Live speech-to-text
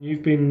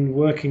You've been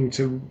working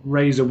to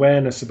raise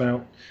awareness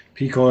about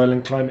peak oil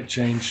and climate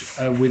change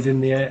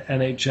within the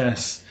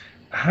NHS.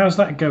 How's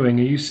that going?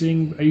 Are you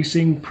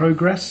seeing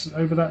progress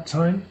over that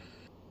time?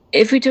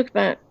 If we talk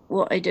about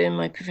what I do in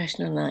my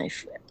professional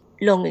life,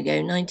 long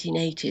ago,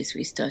 1980s,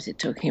 we started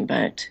talking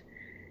about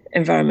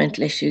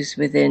environmental issues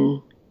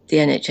within the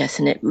NHS,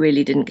 and it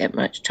really didn't get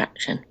much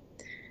traction.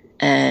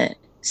 Uh,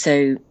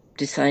 so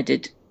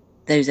decided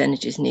those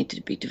energies needed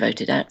to be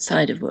devoted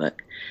outside of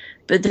work.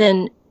 But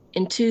then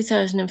in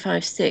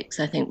 2005 6,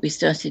 I think we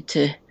started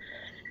to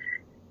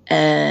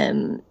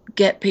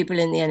get people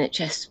in the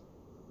NHS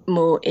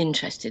more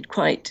interested.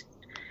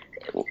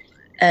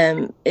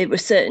 It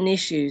was certain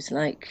issues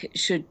like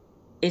should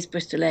is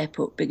Bristol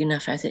Airport big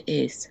enough as it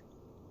is?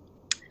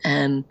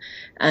 Um,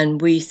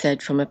 and we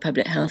said, from a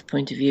public health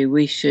point of view,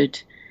 we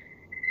should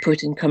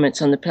put in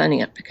comments on the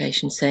planning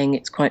application saying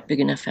it's quite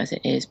big enough as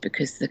it is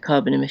because the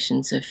carbon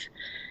emissions of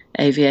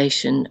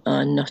aviation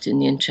are not in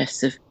the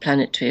interests of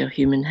planetary or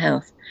human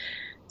health.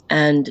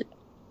 And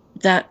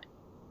that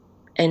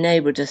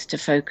enabled us to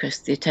focus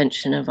the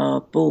attention of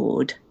our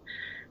board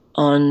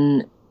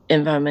on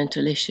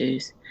environmental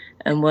issues.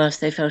 And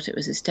whilst they felt it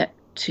was a step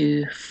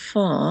too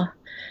far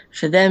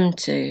for them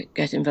to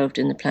get involved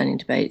in the planning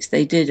debates,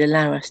 they did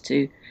allow us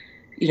to,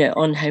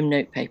 on home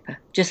notepaper,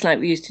 just like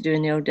we used to do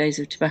in the old days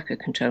of tobacco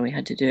control. We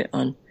had to do it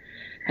on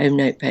home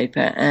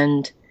notepaper.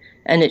 And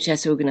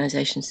NHS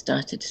organisations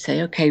started to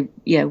say, okay,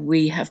 yeah,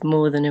 we have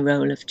more than a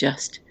role of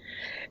just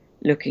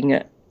looking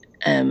at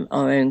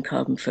our own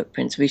carbon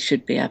footprints. We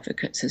should be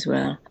advocates as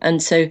well.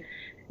 And so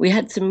we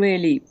had some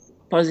really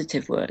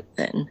positive work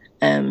then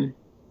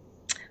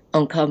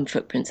on carbon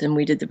footprints, and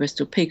we did the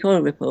Bristol Peak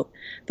Oil Report.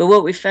 But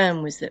what we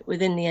found was that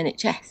within the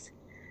NHS,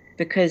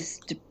 because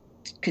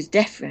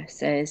DEFRA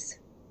says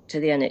to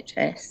the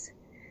NHS,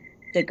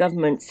 the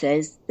government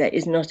says there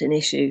is not an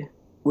issue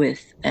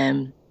with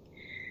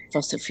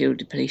fossil fuel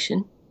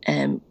depletion.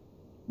 Um,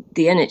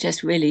 the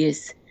NHS really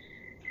is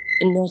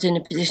not in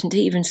a position to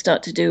even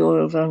start to do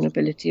oil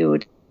vulnerability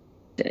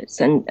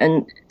audits,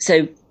 and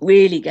so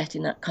really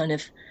getting that kind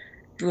of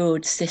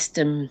broad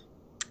system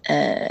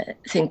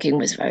thinking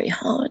was very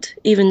hard,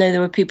 even though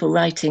there were people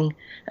writing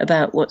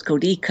about what's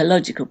called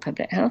ecological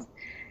public health.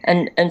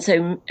 And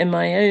so in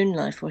my own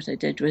life, what I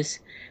did was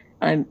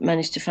I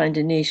managed to find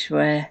a niche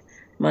where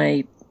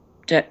my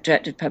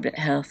director of public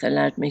health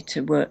allowed me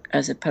to work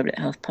as a public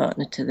health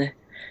partner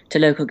to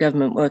local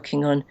government,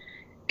 working on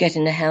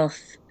getting the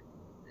health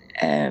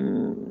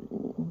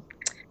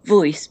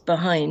voice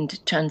behind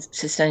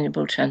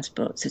sustainable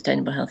transport,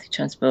 sustainable healthy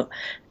transport,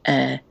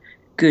 uh,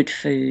 good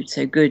food.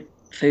 So good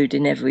food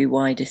in every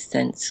widest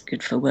sense,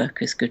 good for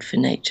workers, good for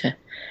nature,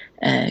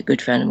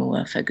 good for animal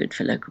welfare, good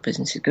for local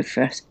businesses, good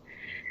for us.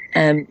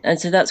 And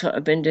so that's what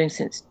I've been doing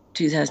since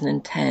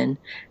 2010.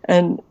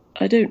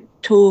 I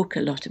don't talk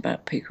a lot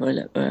about peak oil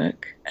at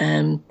work.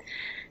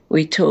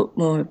 We talk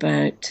more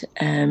about,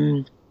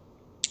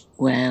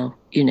 we're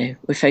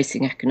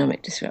facing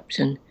economic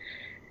disruption.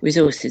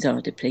 Resources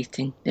are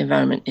depleting. The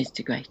environment is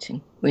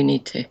degrading. We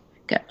need to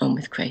get on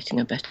with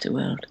creating a better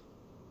world.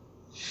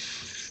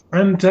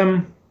 And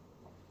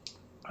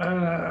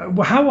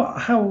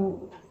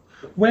how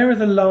where are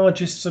the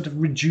largest sort of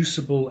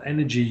reducible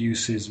energy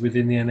uses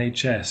within the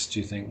NHS? Do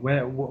you think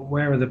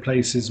where are the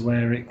places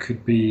where it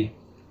could be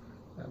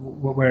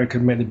where it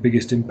could make the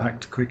biggest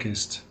impact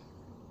quickest?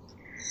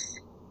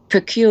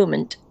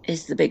 Procurement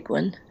is the big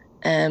one,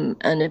 and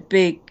a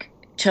big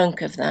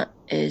chunk of that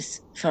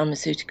is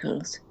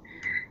pharmaceuticals,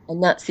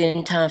 and that's the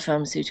entire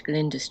pharmaceutical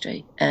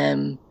industry.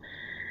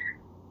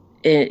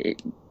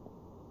 It,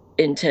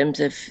 in terms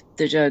of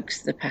the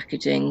drugs, the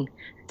packaging,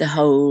 the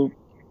whole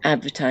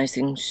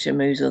advertising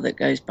shamoozle that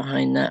goes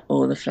behind that,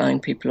 all the flying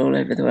people all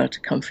over the world to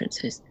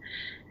conferences.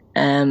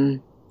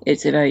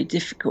 It's a very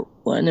difficult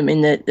one. I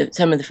mean,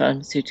 some of the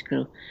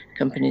pharmaceutical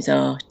companies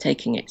are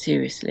taking it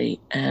seriously,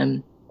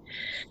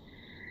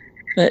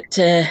 but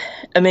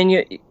I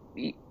mean,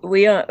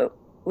 we are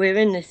we're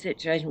in this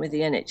situation with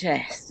the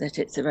NHS that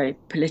it's a very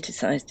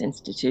politicised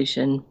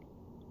institution.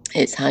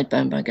 It's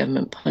hidebound by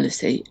government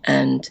policy,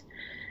 and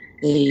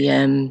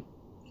the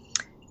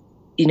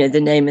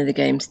the name of the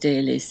game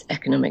still is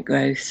economic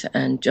growth,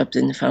 and jobs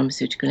in the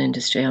pharmaceutical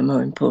industry are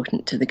more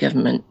important to the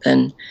government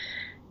than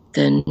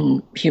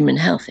human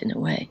health in a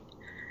way.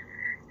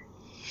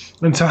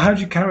 And so, how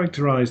do you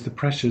characterise the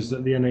pressures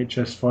that the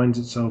NHS finds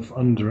itself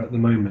under at the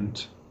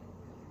moment?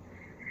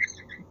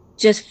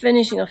 Just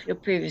finishing off your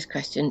previous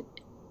question,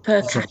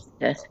 per Sorry.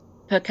 capita,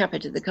 per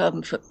capita, the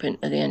carbon footprint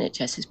of the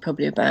NHS is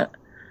probably about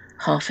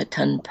half a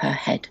ton per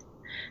head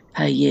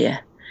per year.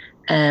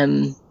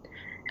 Um,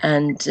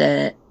 and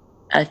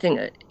I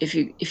think if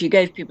you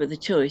gave people the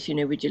choice,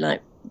 would you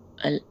like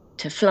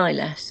to fly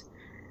less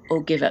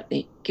or give up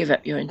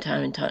your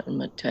entire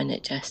entitlement to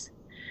NHS?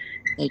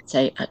 They'd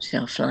say, actually,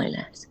 I'll fly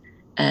less.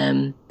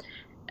 Um,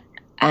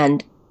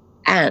 and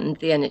and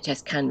the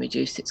NHS can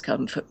reduce its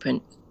carbon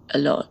footprint a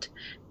lot.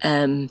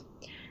 Um,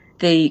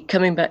 the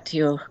Coming back to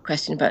your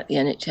question about the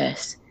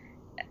NHS,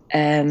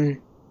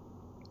 um,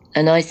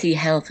 And I see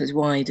health as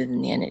wider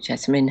than the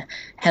NHS. I mean,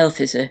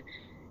 health is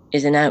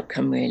an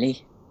outcome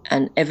really,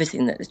 and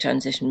everything that the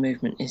transition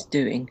movement is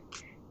doing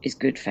is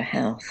good for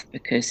health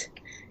because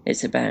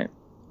it's about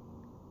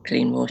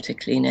clean water,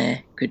 clean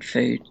air, good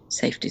food,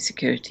 safety,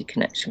 security,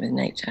 connection with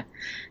nature,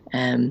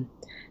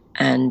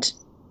 and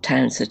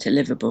towns that are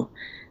livable.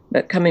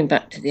 But coming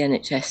back to the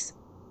NHS,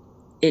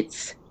 the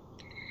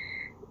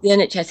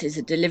NHS is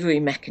a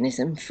delivery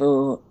mechanism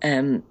for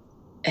a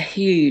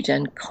huge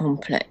and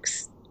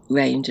complex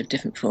range of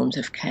different forms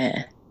of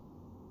care.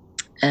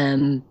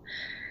 And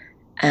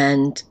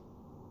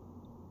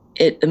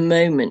at the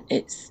moment,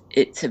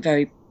 it's a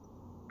very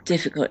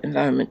difficult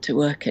environment to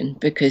work in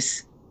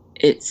because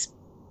it's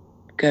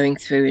going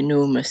through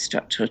enormous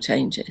structural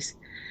changes.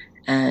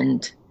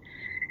 And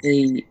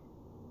the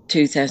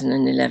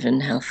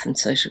 2011 Health and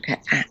Social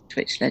Care Act,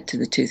 which led to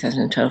the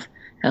 2012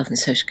 Health and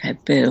Social Care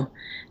Bill,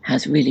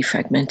 has really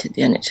fragmented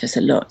the NHS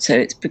a lot. So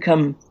it's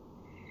become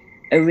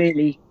a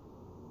really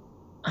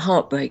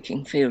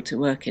heartbreaking field to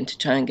work in to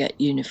try and get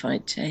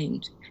unified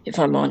change, if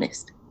I'm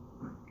honest.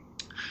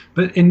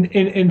 But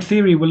in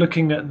theory, we're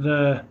looking at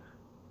the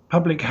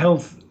public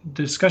health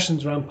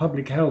discussions around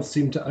public health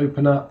seem to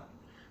open up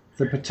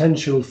the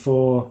potential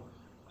for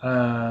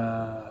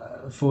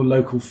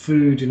local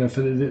food. You know,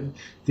 for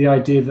the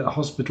idea that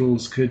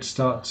hospitals could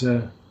start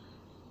to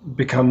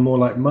become more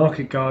like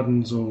market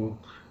gardens, or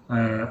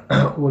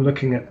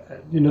looking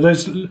at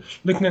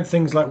looking at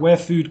things like where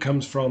food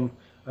comes from.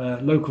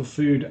 Local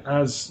food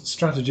as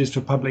strategies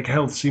for public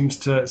health seems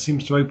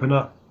to open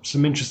up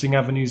some interesting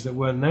avenues that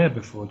weren't there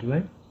before, do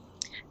they?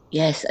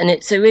 Yes, and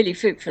it's a really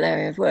fruitful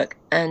area of work.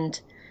 And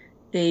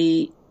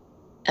the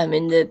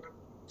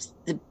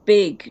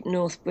big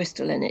North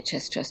Bristol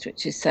NHS Trust,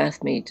 which is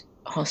Southmead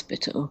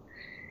Hospital,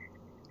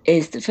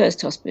 is the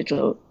first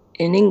hospital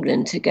in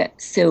England to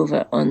get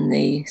silver on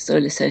the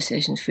Soil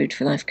Association's Food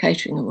for Life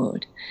Catering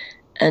Award,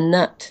 and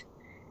that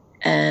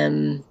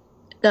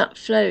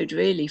flowed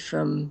really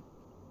from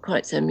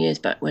quite some years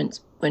back when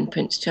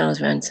Prince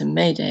Charles ran some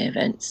May Day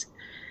events.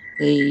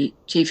 The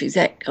chief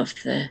exec of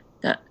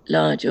that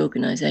large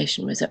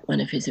organisation was at one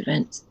of his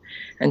events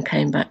and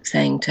came back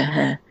saying to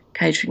her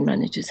catering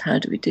managers, "How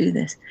do we do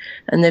this?"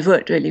 And they've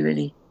worked really,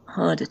 really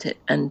hard at it.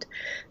 And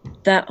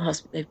that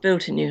hospital, they've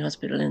built a new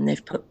hospital and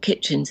they've put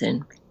kitchens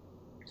in,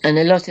 and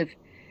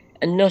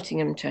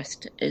Nottingham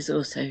Trust is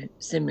also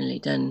similarly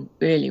done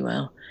really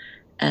well.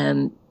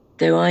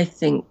 Though I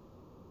think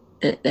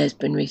that there's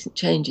been recent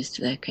changes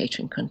to their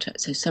catering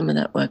contract, so some of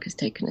that work has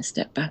taken a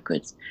step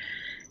backwards.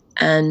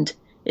 And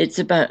it's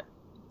about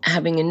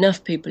having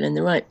enough people in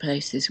the right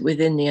places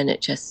within the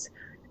NHS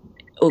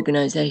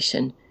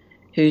organisation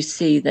who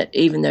see that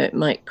even though it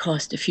might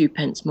cost a few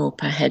pence more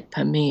per head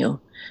per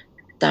meal,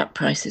 that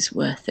price is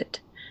worth it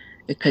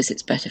because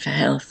it's better for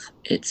health,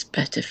 it's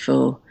better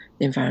for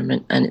the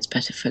environment, and it's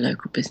better for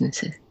local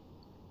businesses.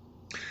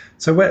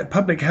 So, where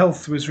public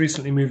health was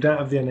recently moved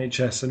out of the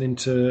NHS and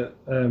into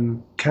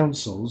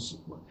councils,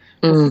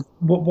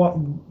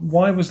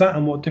 why was that,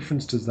 and what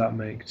difference does that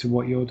make to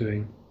what you're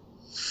doing?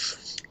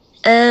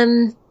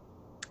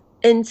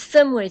 In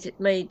some ways, it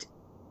made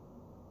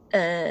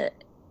a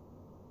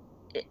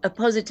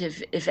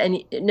positive, if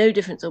any, no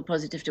difference or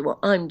positive to what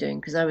I'm doing,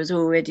 because I was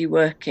already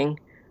working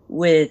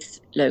with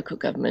local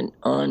government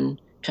on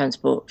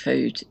transport,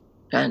 food,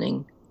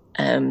 planning,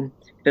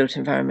 built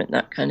environment,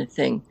 that kind of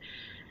thing.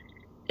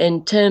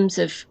 In terms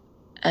of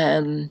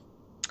the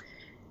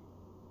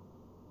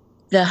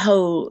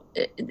whole,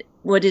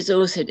 what is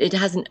also, it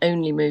hasn't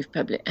only moved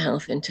public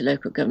health into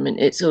local government,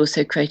 it's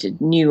also created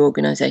new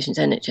organisations,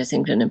 NHS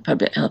England and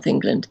Public Health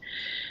England.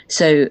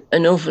 So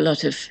an awful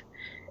lot of,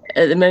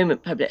 at the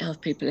moment, public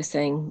health people are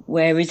saying,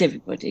 where is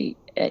everybody?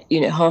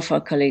 Half our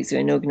colleagues are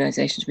in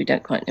organisations we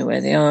don't quite know where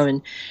they are,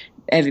 and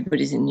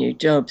everybody's in new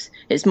jobs.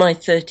 It's my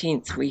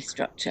 13th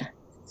restructure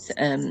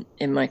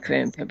in my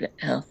career in public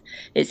health.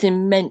 It's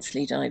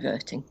immensely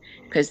diverting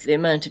because the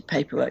amount of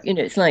paperwork,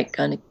 it's like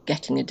kind of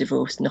getting a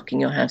divorce, knocking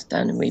your house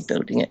down and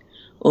rebuilding it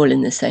all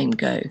in the same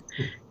go.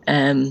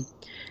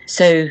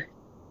 So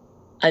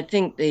I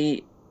think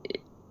the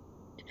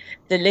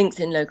links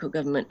in local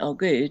government are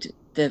good.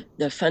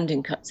 The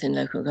funding cuts in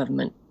local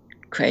government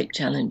create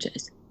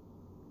challenges.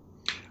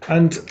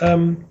 And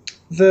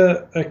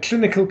the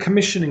clinical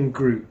commissioning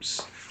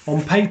groups,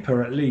 on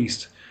paper at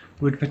least,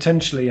 would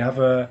potentially have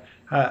a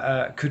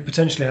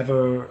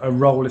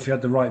role, if you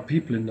had the right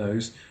people in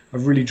those,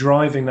 of really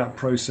driving that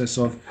process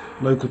of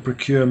local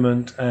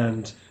procurement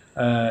and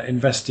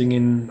investing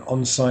in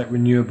on-site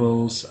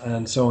renewables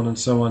and so on and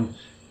so on.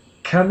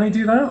 Can they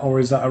do that, or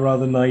is that a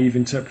rather naive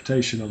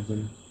interpretation of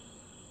them?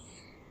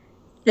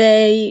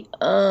 They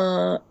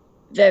are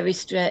very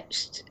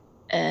stretched,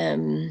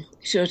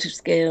 short of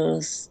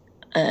skills,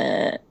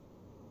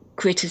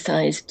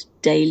 criticised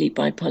daily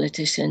by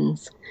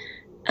politicians,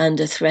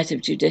 under threat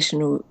of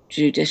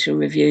judicial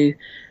review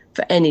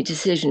for any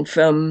decision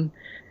from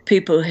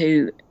people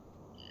who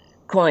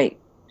quite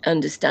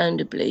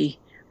understandably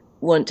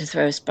want to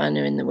throw a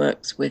spanner in the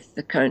works with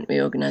the current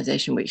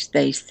reorganisation, which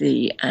they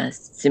see as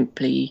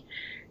simply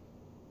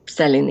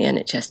selling the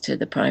NHS to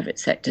the private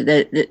sector.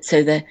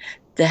 So the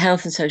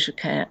Health and Social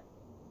Care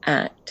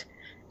Act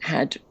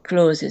had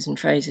clauses and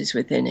phrases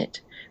within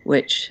it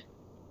which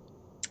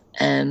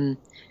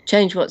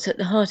change what's at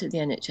the heart of the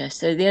NHS.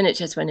 So the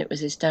NHS, when it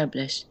was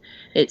established,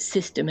 its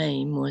system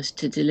aim was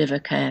to deliver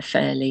care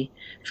fairly,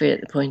 free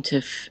at the point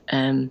of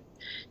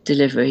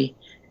delivery,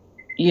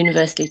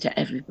 universally to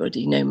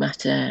everybody, no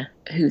matter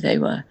who they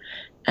were.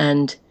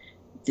 And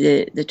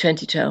the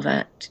 2012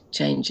 Act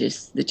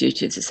changes the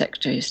duty of the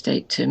Secretary of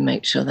State to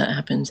make sure that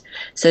happens,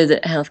 so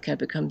that healthcare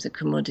becomes a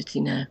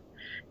commodity now.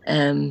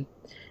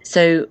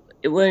 So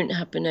it won't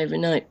happen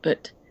overnight,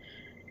 but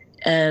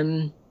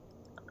I'm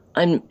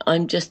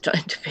just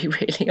trying to be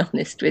really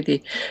honest with you,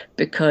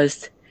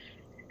 because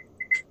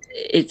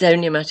it's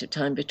only a matter of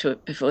time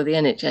before the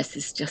NHS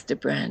is just a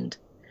brand.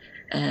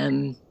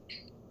 And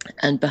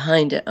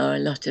behind it are a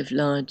lot of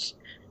large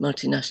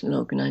multinational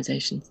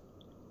organisations.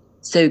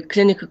 So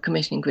clinical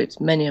commissioning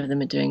groups, many of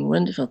them are doing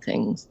wonderful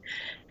things,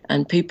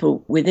 and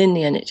people within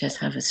the NHS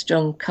have a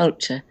strong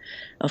culture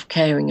of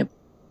caring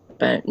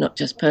about not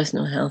just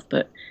personal health,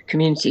 but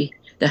community,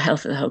 the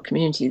health of the whole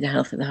community, the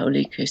health of the whole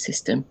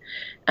ecosystem.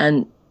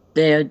 And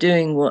they are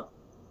doing what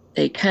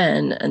they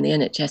can, and the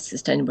NHS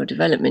Sustainable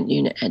Development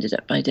Unit, headed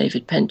up by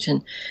David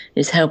Pension,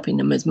 is helping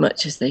them as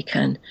much as they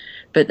can.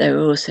 But there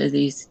are also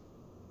these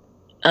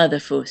other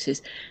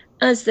forces,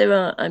 as there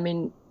are. I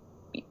mean,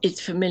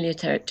 it's familiar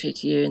territory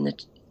to you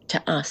and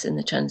to us in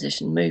the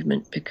transition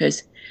movement,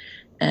 because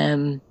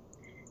in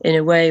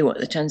a way what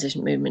the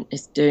transition movement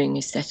is doing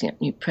is setting up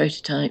new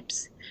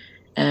prototypes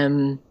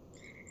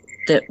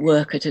that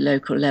work at a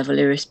local level,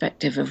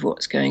 irrespective of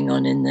what's going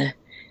on in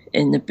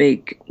the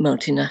big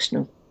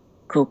multinational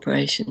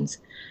corporations.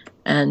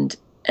 And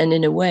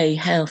in a way,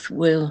 health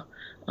will,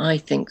 I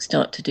think,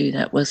 start to do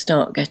that. We'll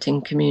start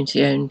getting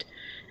community-owned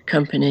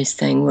companies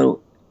saying, well,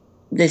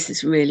 this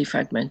is really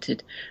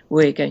fragmented.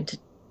 We're going to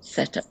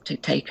set up to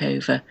take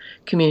over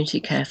community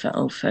care for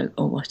old folk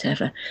or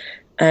whatever.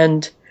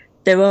 And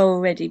there are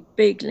already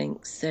big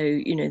links. So,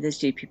 there's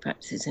GP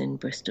practices in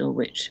Bristol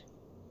which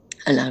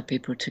allow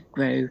people to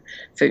grow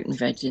fruit and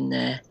veg in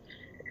the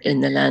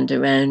land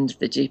around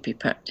the GP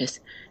practice.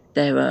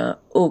 There are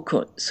all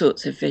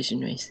sorts of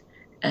visionaries.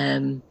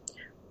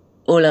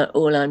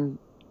 All I'm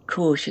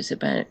cautious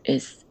about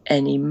is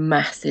any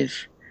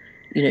massive,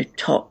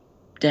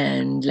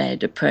 top-down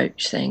led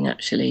approach saying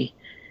actually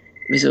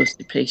resource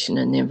depletion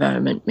and the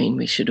environment mean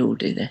we should all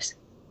do this.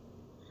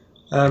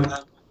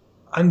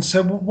 And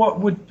so what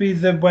would be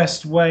the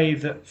best way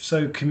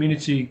so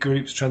community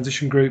groups,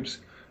 transition groups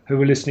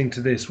who are listening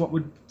to this, what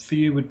would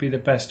be the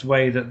best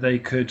way that they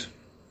could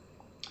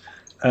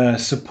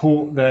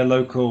support their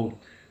local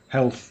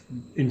health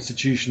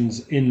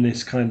institutions in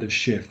this kind of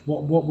shift?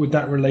 What would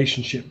that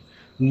relationship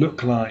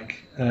look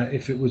like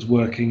if it was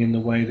working in the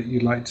way that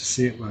you'd like to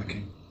see it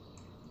working?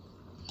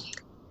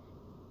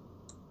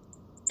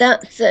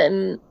 That's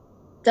a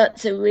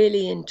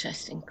really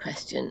interesting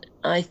question.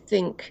 I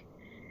think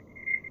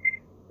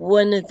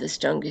one of the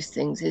strongest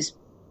things is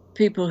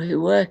people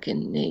who work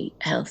in the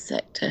health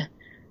sector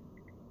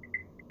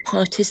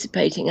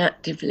participating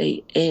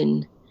actively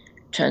in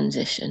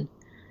transition,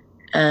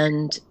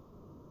 and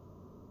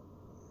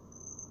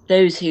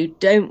those who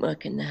don't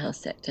work in the health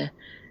sector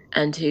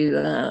and who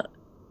are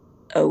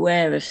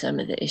aware of some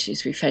of the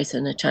issues we face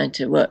and are trying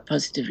to work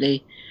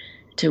positively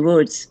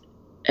towards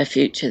a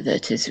future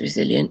that is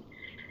resilient,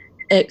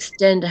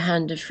 extend a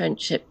hand of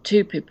friendship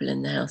to people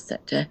in the health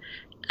sector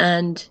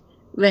and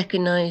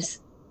recognise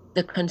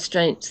the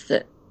constraints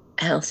that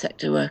health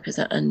sector workers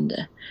are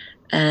under.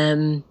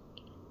 And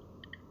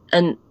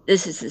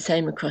this is the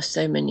same across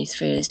so many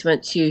spheres.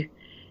 Once you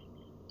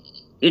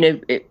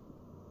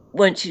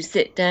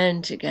sit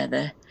down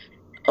together,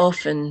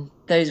 often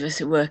those of us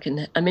who work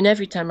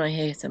every time I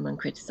hear someone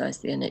criticise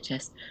the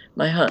NHS,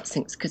 my heart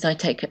sinks, because I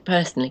take it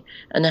personally,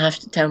 and I have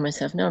to tell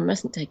myself, no, I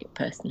mustn't take it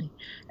personally.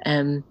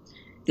 The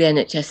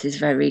NHS is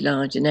very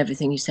large, and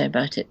everything you say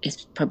about it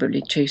is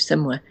probably true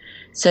somewhere.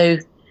 So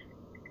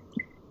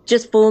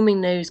just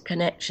forming those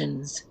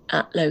connections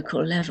at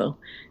local level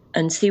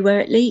and see where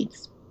it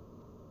leads.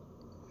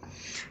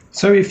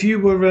 So if you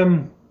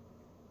were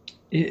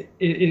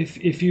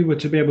if you were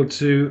to be able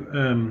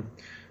to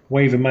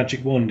wave a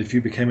magic wand, if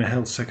you became a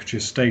health secretary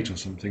of state or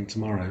something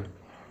tomorrow,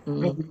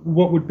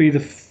 what would be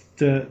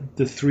the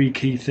three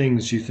key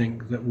things you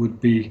think that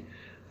would be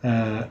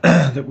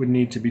that would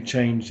need to be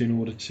changed in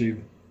order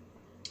to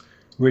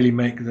really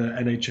make the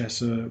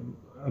NHS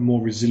a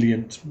more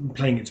resilient,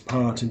 playing its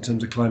part in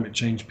terms of climate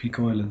change, peak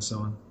oil, and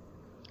so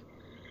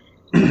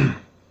on?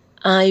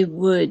 I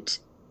would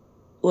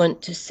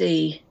want to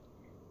see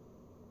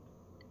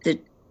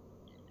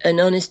an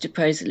honest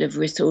appraisal of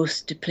resource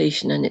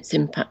depletion and its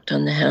impact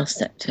on the health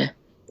sector.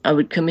 I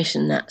would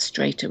commission that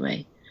straight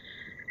away,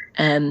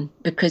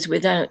 because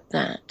without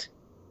that,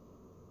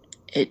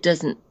 it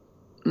doesn't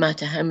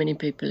matter how many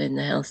people in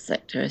the health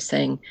sector are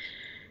saying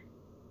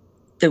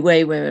the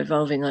way we're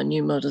evolving our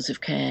new models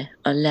of care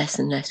are less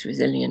and less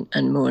resilient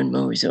and more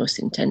resource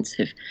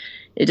intensive.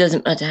 it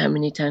doesn't matter how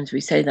many times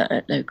we say that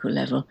at local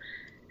level,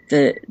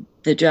 the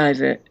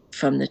driver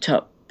from the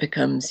top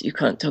becomes, you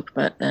can't talk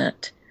about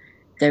that.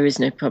 There is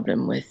no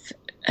problem with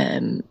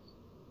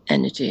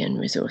energy and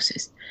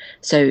resources.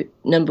 So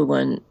number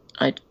one,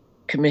 I'd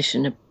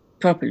commission a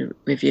proper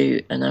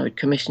review, and I would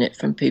commission it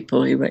from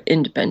people who were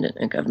independent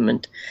of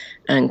government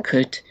and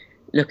could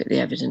look at the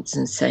evidence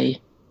and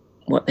say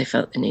what they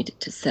felt they needed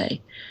to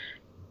say.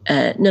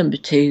 Number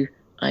two,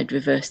 I'd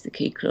reverse the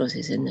key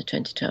clauses in the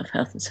 2012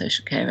 Health and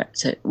Social Care Act,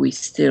 so we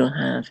still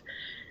have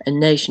a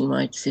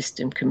nationwide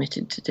system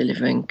committed to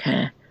delivering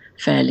care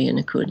fairly and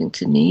according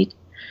to need.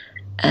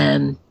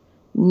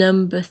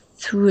 Number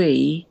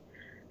three,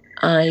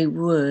 I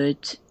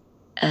would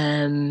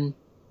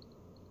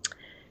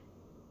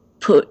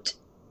put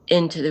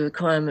into the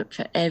requirement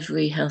for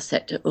every health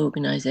sector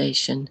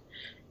organisation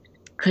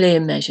clear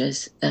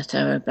measures that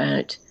are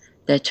about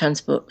their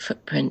transport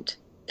footprint,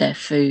 their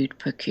food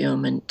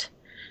procurement,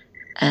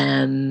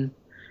 and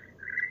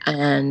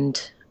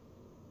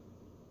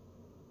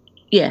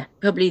yeah,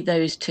 probably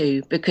those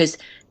two, because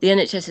the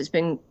NHS has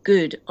been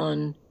good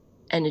on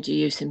energy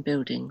use in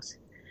buildings,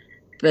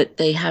 but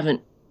they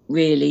haven't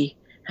really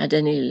had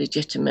any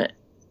legitimate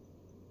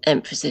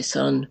emphasis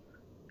on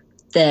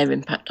their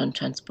impact on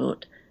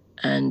transport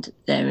and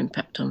their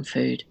impact on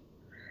food.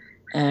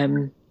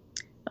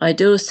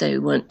 I'd also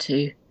want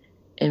to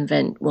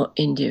invent what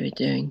India are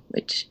doing,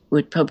 which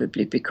would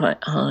probably be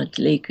quite hard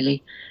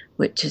legally,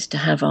 which is to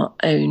have our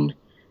own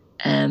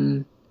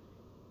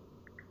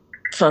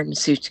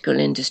pharmaceutical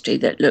industry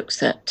that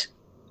looks at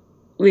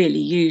really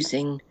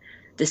using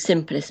the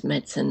simplest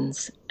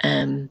medicines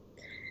and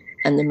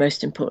the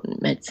most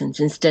important medicines,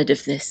 instead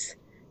of this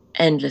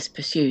endless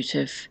pursuit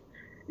of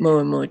more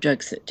and more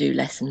drugs that do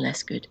less and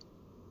less good.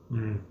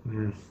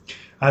 Mm-hmm.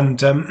 And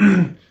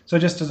so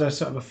just as a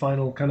sort of a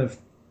final kind of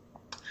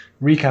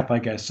recap, I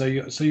guess, so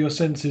your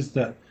sense is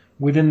that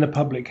within the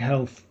public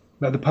health,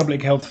 that the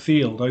public health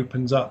field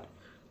opens up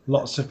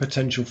lots of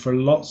potential for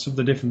lots of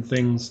the different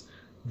things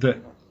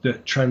that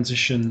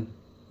transition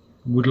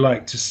would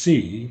like to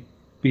see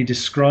be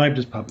described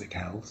as public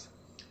health,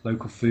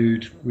 local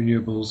food,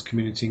 renewables,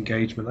 community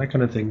engagement, that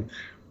kind of thing,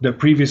 that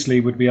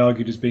previously would be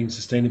argued as being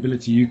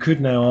sustainability, you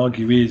could now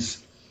argue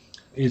is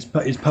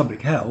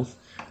public health,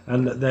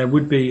 and that there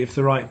would be, if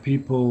the right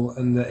people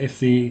and if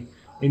the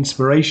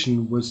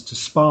inspiration was to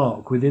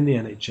spark within the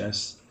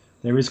NHS,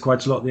 there is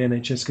quite a lot the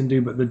NHS can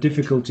do, but the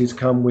difficulties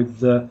come with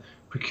the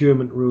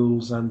procurement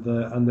rules and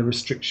the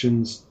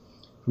restrictions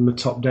from the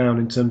top down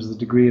in terms of the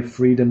degree of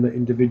freedom that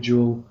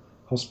individual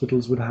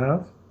hospitals would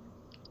have.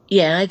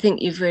 Yeah, I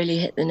think you've really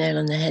hit the nail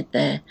on the head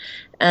there.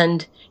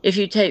 And if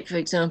you take, for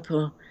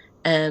example,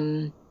 I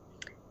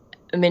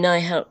mean, I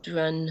helped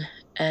run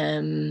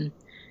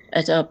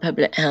at our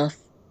public health,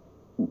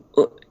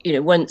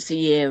 once a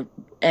year,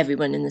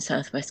 everyone in the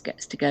Southwest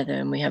gets together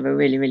and we have a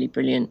really, really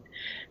brilliant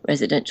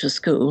residential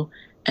school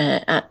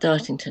at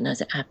Dartington,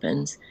 as it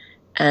happens.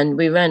 And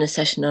we ran a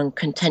session on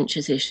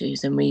contentious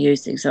issues, and we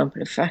used the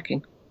example of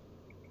fracking.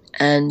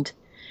 And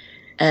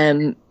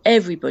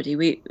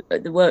everybody,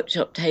 the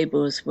workshop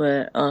tables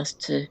were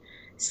asked to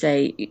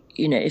say,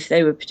 if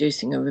they were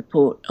producing a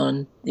report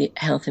on the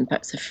health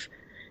impacts of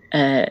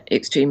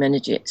extreme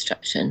energy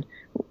extraction,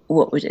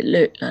 what would it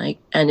look like?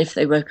 And if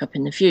they woke up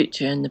in the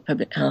future and the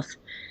public health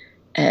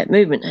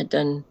movement had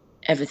done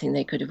everything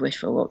they could have wished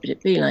for, what would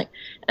it be like?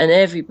 And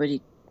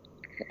everybody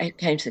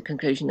came to the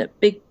conclusion that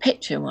big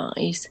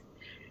picture-wise,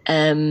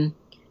 from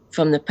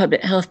the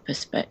public health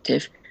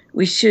perspective,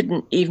 we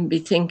shouldn't even be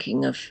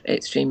thinking of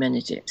extreme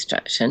energy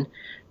extraction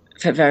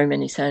for very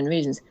many sound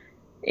reasons.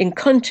 In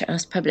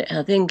contrast, Public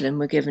Health England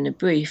were given a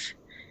brief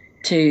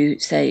to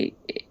say,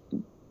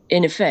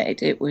 in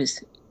effect, it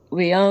was,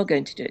 we are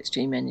going to do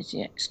extreme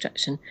energy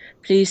extraction.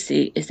 Please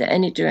see, is there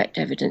any direct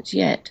evidence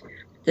yet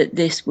that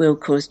this will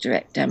cause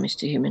direct damage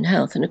to human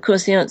health? And of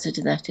course, the answer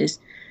to that is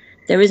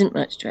there isn't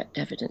much direct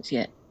evidence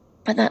yet.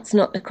 But that's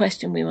not the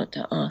question we want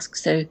to ask.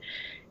 So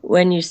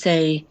when you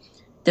say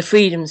the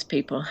freedoms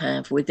people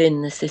have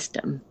within the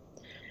system,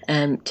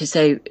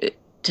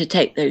 to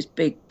take those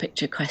big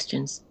picture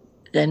questions,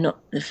 they're not,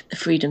 the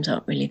freedoms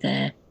aren't really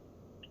there.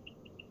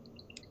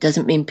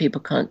 Doesn't mean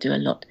people can't do a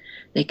lot.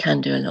 They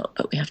can do a lot,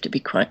 but we have to be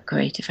quite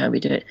creative how we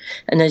do it.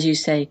 And as you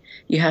say,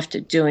 you have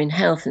to join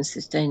health and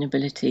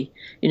sustainability.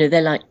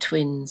 They're like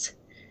twins,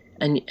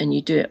 and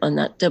you do it on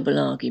that double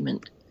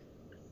argument.